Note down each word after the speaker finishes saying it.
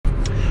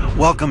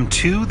Welcome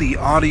to the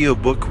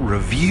audiobook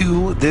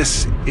review.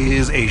 This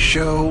is a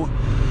show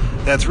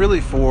that's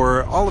really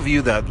for all of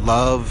you that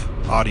love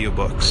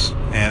audiobooks.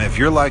 And if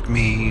you're like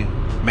me,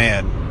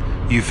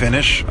 man, you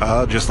finish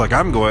just like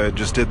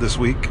just did this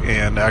week,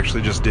 and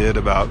actually just did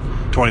about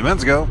 20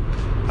 minutes ago.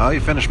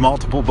 You finish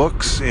multiple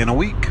books in a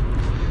week.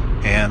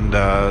 And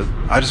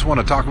I just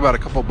want to talk about a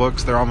couple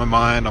books. They're on my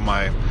mind.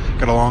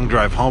 Got a long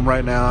drive home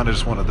right now, and I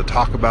just wanted to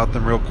talk about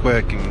them real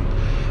quick. And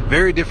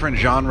very different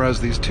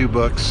genres, these two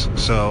books.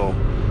 So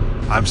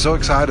I'm so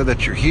excited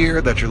that you're here,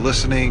 that you're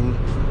listening.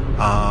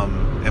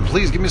 And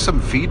please give me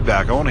some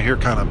feedback. I want to hear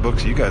kind of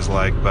books you guys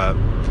like, but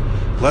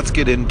let's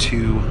get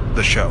into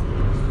the show.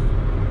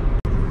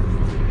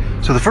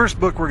 So the first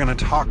book we're going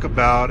to talk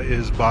about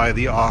is by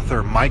the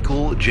author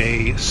Micheal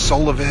J.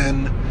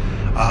 Sullivan,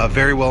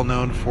 very well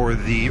known for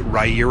the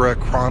Rhaenyra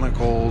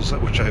Chronicles,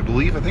 which I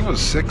think it was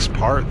 6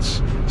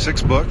 books.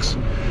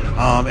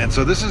 And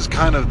so this is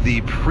kind of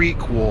the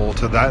prequel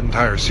to that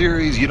entire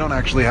series. You don't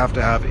actually have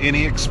to have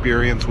any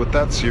experience with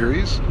that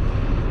series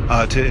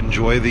to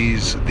enjoy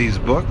these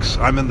books.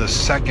 I'm in the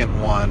second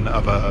one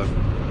of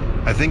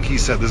I think he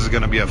said this is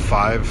going to be a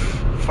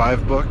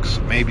five books,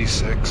 maybe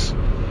 6.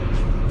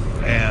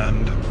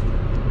 And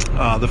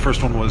the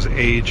first one was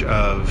Age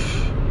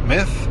of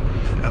Myth,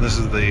 and this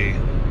is the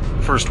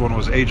first one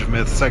was Age of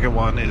Myth. Second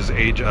one is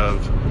Age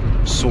of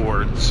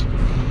Swords.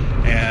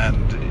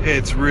 And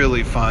it's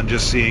really fun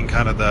just seeing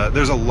kind of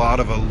there's a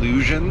lot of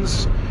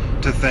allusions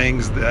to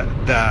things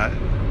that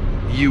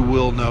you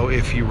will know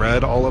if you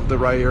read all of the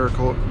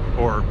Rhaenyra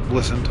or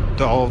listened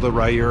to all of the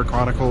Rhaenyra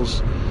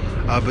Chronicles,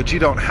 but you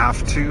don't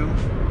have to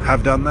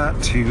have done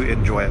that to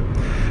enjoy it.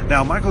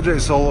 Now, Micheal J.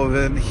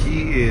 Sullivan,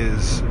 he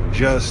is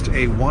just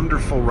a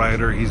wonderful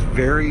writer. He's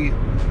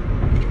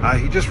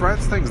he just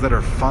writes things that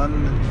are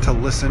fun to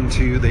listen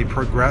to. They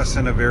progress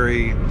in a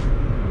very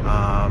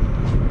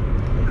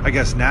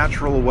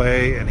natural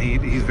way, and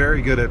he's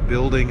very good at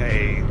building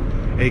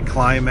a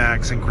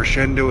climax and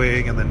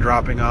crescendoing and then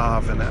dropping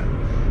off, and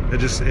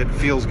it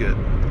feels good.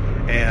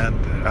 And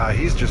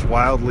he's just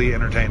wildly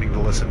entertaining to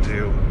listen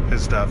to,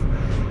 his stuff.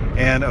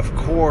 And of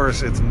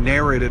course, it's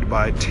narrated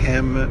by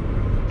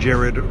Tim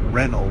Jared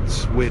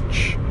Reynolds,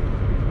 which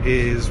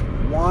is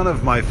one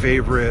of my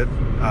favorite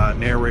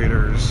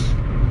narrators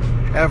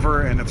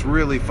ever, and it's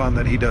really fun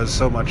that he does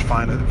so much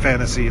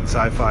fantasy and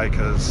sci-fi,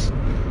 because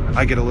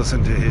I get to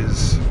listen to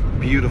his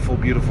beautiful,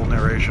 beautiful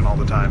narration all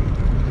the time.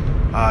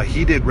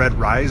 He did Red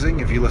Rising,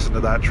 if you listen to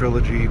that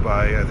trilogy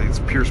by, I think it's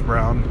Pierce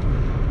Brown.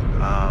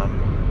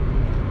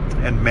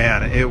 And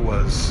man, it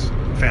was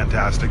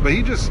fantastic. But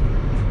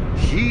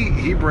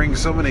he brings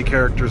so many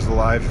characters to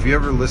life. If you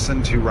ever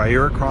listen to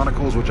Rhaenyra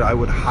Chronicles, which I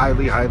would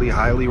highly, highly,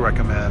 highly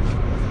recommend,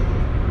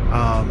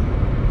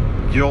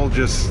 you'll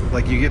just,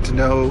 you get to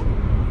know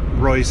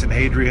Royce and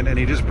Hadrian, and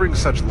he just brings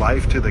such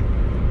life to the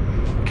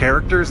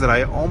characters that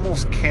I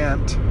almost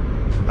can't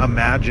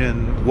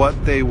imagine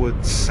what they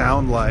would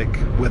sound like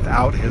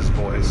without his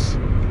voice,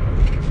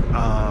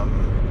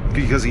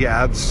 because he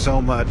adds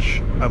so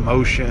much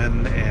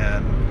emotion,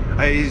 and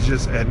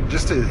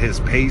just his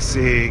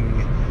pacing.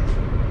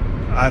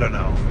 I don't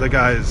know, the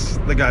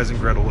guy's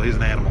incredible. He's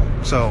an animal.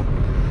 So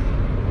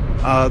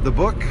the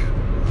book,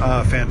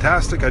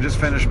 fantastic. I just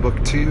finished book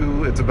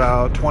 2. It's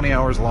about 20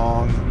 hours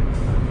long.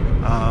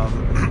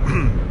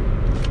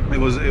 It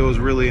was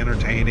really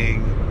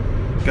entertaining.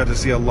 Got to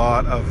see a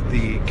lot of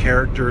the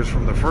characters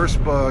from the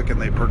first book,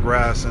 and they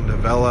progress and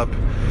develop.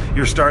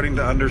 You're starting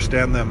to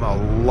understand them a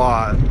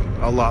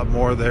lot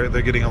more.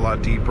 They're getting a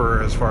lot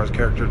deeper as far as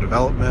character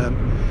development,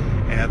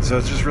 and so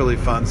it's just really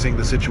fun seeing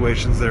the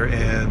situations they're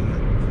in,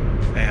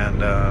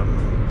 and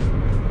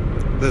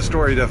the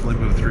story definitely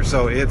moved through.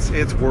 So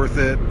it's worth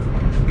it.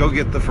 Go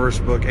get the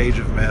first book, Age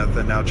of Myth,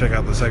 and now check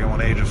out the second one,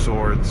 Age of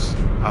Swords.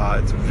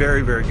 It's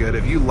very, very good.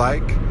 If you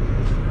like,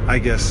 I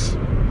guess,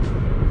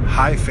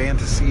 high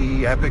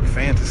fantasy, epic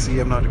fantasy,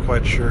 I'm not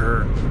quite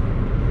sure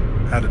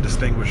how to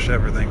distinguish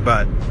everything,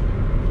 but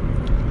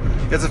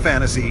it's a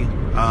fantasy.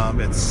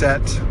 It's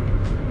set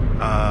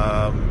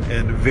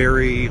in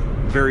very,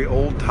 very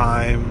old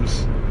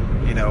times,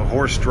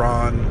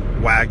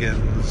 horse-drawn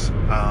wagons,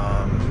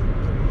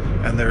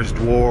 and there's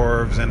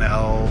dwarves and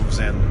elves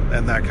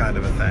and that kind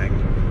of a thing.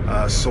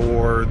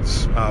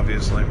 Swords,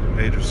 obviously.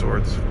 Age of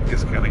Swords, I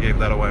guess I kind of gave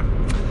that away.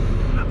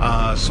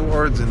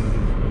 Swords and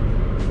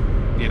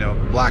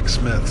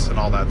blacksmiths and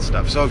all that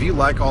stuff. So if you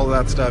like all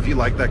that stuff, you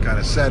like that kind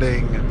of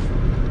setting,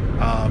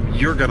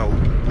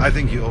 I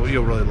think you'll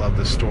really love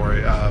this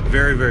story.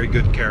 Very, very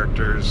good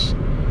characters,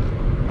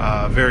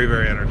 very,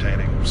 very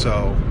entertaining.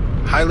 So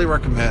highly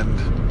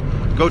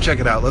recommend. Go check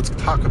it out. Let's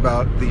talk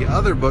about the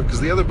other book, because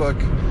the other book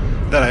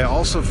that I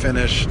also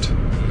finished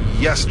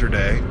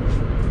yesterday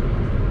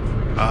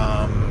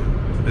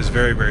is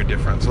very, very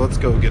different. So let's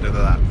go get into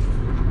that.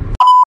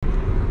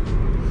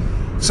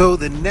 So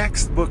the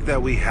next book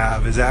that we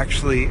have is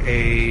actually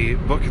a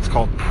book. It's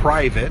called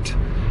Private,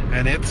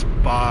 and it's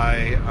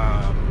by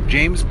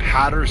James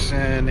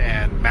Patterson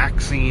and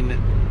Maxine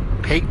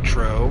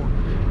Petro,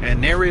 and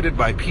narrated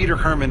by Peter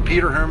Herman.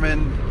 Peter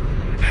Herman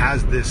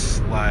has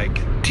this like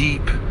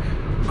deep,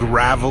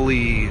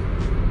 gravelly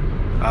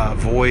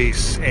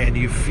voice, and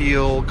you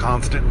feel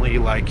constantly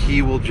like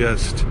he will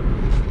just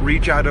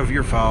reach out of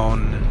your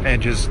phone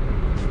and just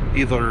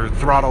either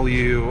throttle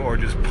you or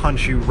just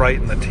punch you right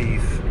in the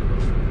teeth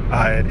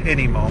at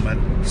any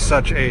moment.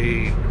 Such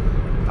a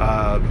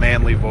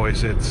manly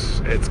voice.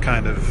 It's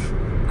kind of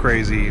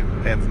crazy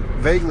and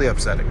vaguely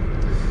upsetting.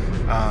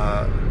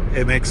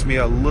 It makes me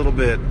a little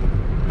bit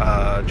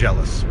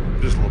jealous,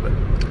 just a little bit.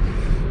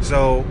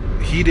 So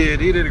he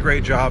did a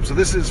great job. So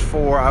this is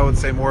for, I would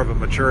say, more of a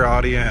mature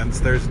audience.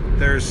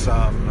 There's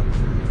some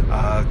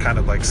kind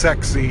of like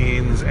sex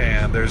scenes,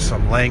 and there's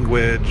some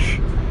language.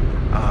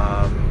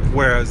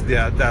 Whereas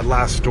that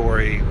last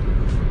story,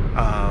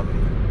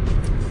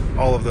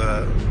 all of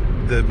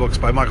the books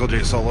by Micheal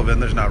J. Sullivan,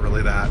 there's not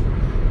really that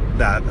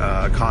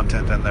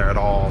content in there at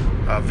all.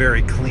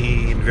 Very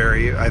clean,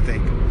 very, I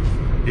think,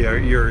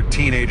 your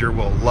teenager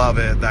will love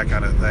it, that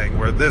kind of thing.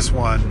 Where this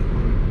one,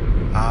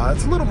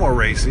 it's a little more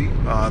racy.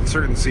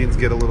 Certain scenes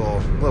get a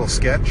little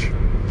sketch.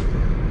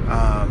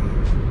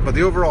 But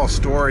the overall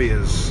story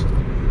is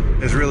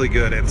really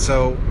good. And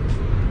so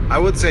I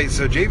would say,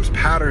 so James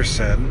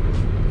Patterson,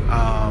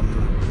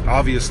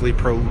 obviously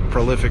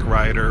prolific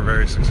writer,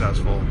 very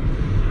successful.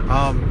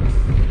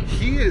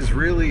 He is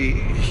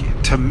really,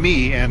 to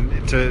me,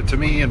 and to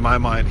me in my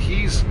mind,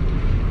 he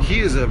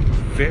is a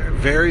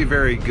very,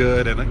 very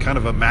good and kind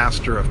of a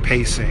master of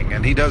pacing,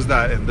 and he does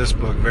that in this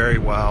book very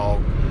well,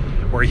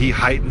 where he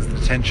heightens the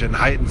tension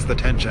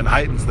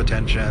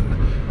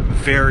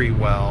very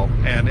well,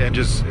 and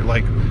just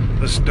like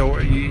the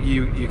story,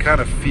 you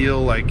kind of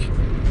feel like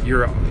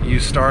you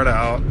start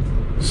out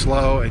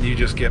slow and you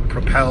just get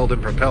propelled,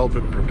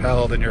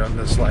 and you're on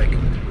this like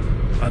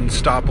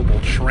unstoppable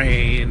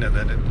train, and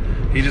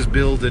then he just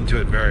builds into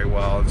it very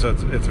well, and so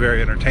it's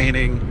very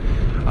entertaining.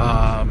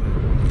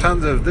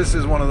 This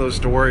is one of those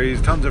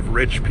stories, tons of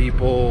rich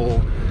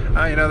people,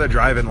 they're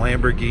driving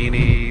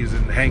Lamborghinis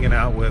and hanging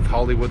out with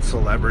Hollywood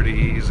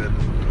celebrities, and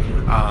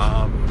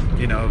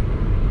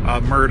a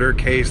murder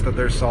case that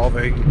they're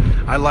solving.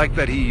 I like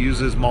that he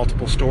uses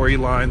multiple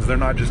storylines. They're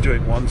not just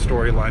doing one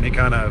storyline.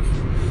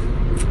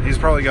 He's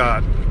probably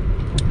got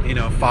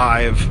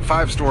five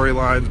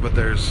storylines, but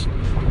there's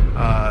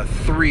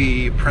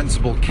 3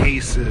 principal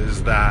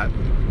cases that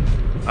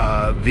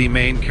the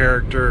main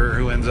character,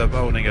 who ends up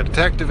owning a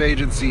detective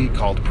agency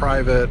called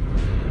Private,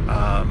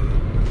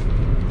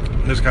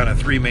 there's kind of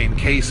 3 main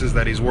cases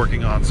that he's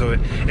working on, so it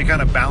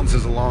kind of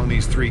bounces along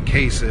these 3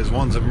 cases.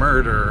 One's a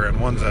murder,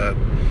 and one's a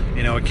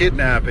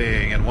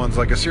kidnapping, and one's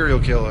like a serial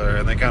killer,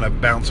 and they kind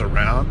of bounce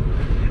around,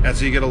 and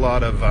so you get a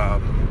lot of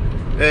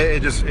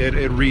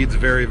it reads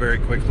very, very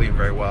quickly and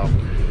very well.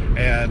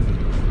 And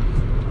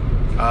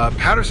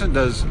Patterson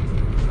does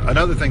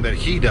another thing that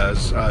he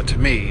does to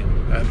me,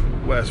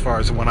 as far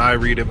as when I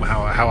read him,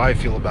 how I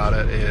feel about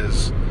it,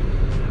 is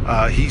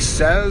he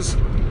says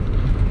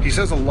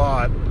a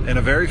lot in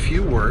a very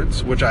few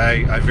words, which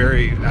I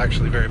very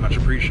much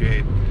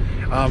appreciate.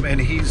 And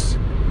he's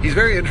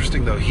very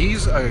interesting, though.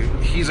 He's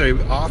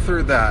a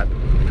author that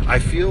I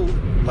feel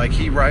like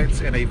he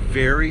writes in a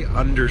very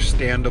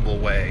understandable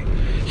way.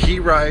 He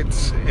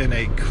writes in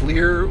a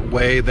clear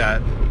way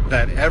that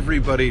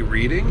everybody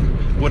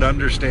reading would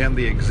understand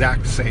the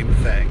exact same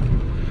thing.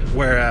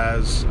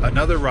 Whereas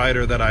another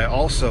writer that I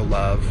also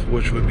love,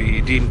 which would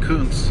be Dean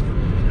Koontz,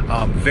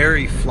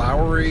 very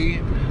flowery,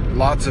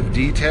 lots of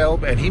detail,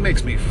 and he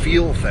makes me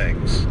feel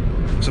things.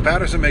 So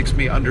Patterson makes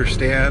me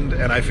understand,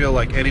 and I feel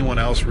like anyone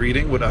else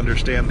reading would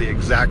understand the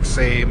exact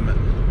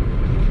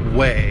same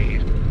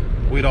way.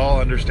 We'd all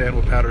understand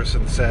what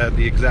Patterson said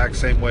the exact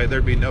same way.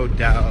 There'd be no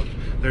doubt.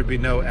 There'd be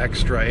no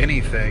extra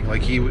anything.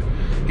 Like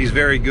he's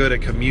very good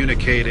at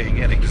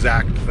communicating an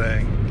exact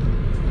thing.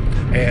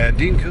 And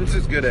Dean Koontz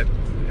is good at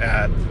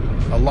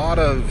a lot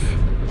of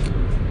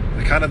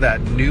kind of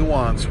that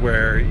nuance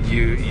where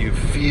you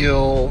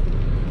feel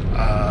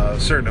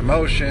certain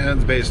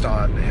emotions based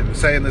on him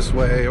saying this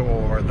way,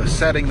 or the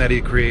setting that he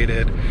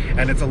created,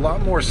 and it's a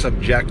lot more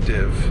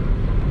subjective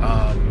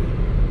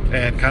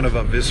and kind of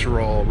a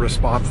visceral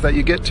response that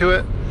you get to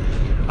it,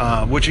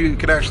 which you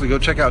can actually go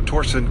check out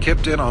Torsten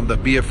Kipton on the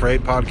Be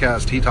Afraid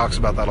podcast. He talks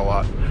about that a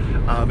lot.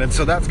 And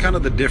so that's kind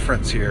of the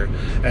difference here.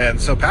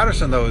 And so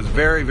Patterson, though, is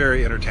very,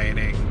 very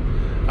entertaining.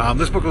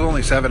 This book was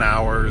only 7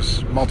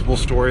 hours, multiple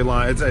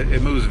storylines.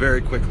 It moves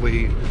very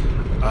quickly.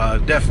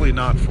 Definitely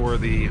not for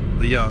the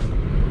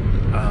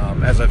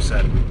young, as I've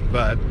said,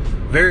 but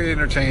very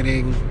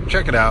entertaining.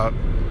 Check it out.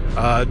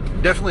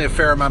 Definitely a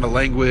fair amount of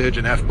language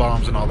and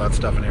F-bombs and all that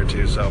stuff in here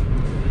too. So,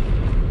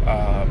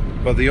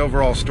 but the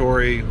overall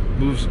story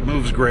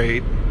moves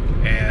great,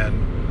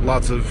 and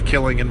lots of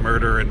killing and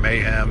murder and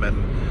mayhem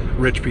and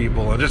rich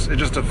people, and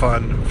just a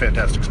fun,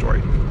 fantastic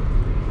story.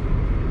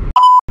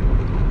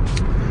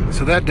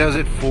 So that does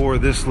it for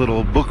this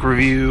little book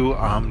review.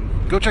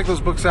 Go check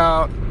those books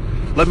out.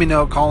 Let me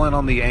know. Call in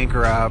on the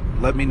Anchor app.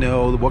 Let me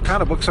know what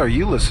kind of books are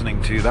you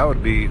listening to. That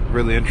would be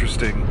really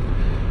interesting.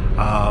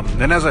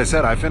 And as I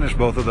said, I finished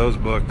both of those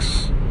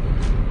books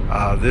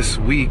this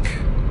week.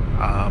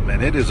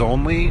 And it is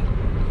only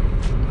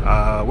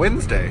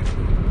Wednesday.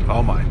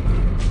 Oh my.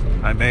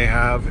 I may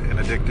have an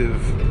addictive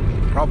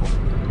problem.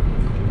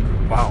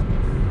 Wow.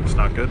 It's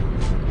not good.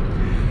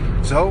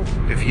 So,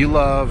 if you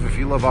love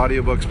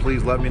audiobooks,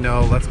 please let me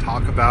know. Let's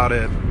talk about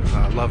it.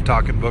 I love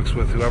talking books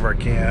with whoever I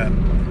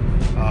can.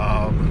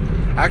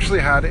 Actually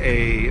had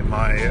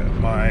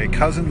my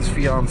cousin's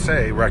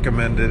fiance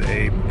recommended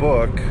a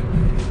book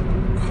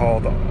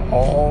called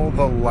All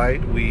the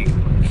Light We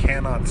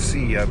Cannot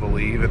See, I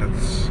believe, and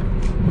it's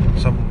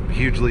some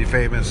hugely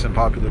famous and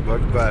popular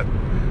book, but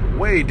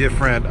way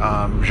different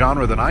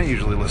genre than I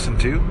usually listen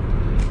to.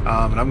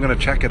 And I'm going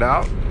to check it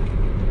out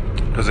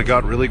because it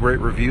got really great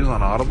reviews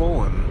on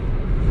Audible,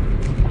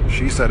 and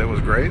she said it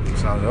was great.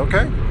 So I was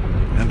okay,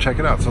 and check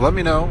it out. So let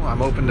me know.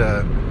 I'm open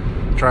to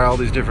try all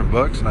these different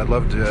books, and I'd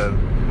love to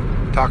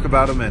talk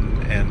about them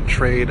and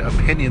trade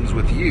opinions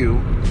with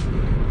you.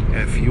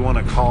 If you want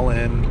to call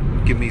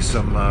in, give me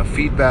some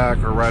feedback,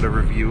 or write a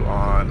review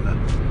on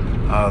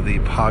the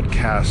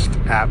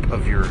podcast app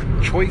of your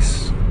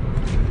choice.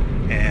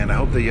 And I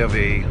hope that you have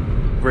a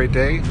great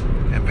day,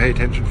 and pay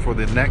attention for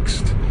the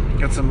next.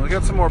 We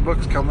got some more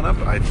books coming up.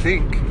 I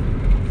think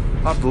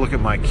I'll have to look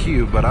at my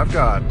queue, but I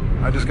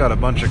just got a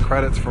bunch of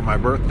credits for my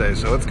birthday,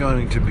 so it's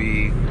going to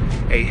be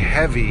a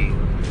heavy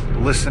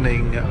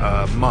listening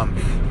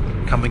month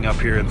coming up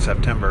here in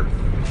September.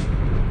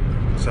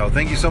 So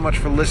thank you so much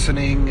for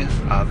listening.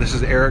 This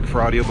is Eric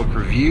for Audiobook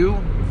Review.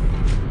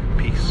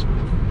 Peace.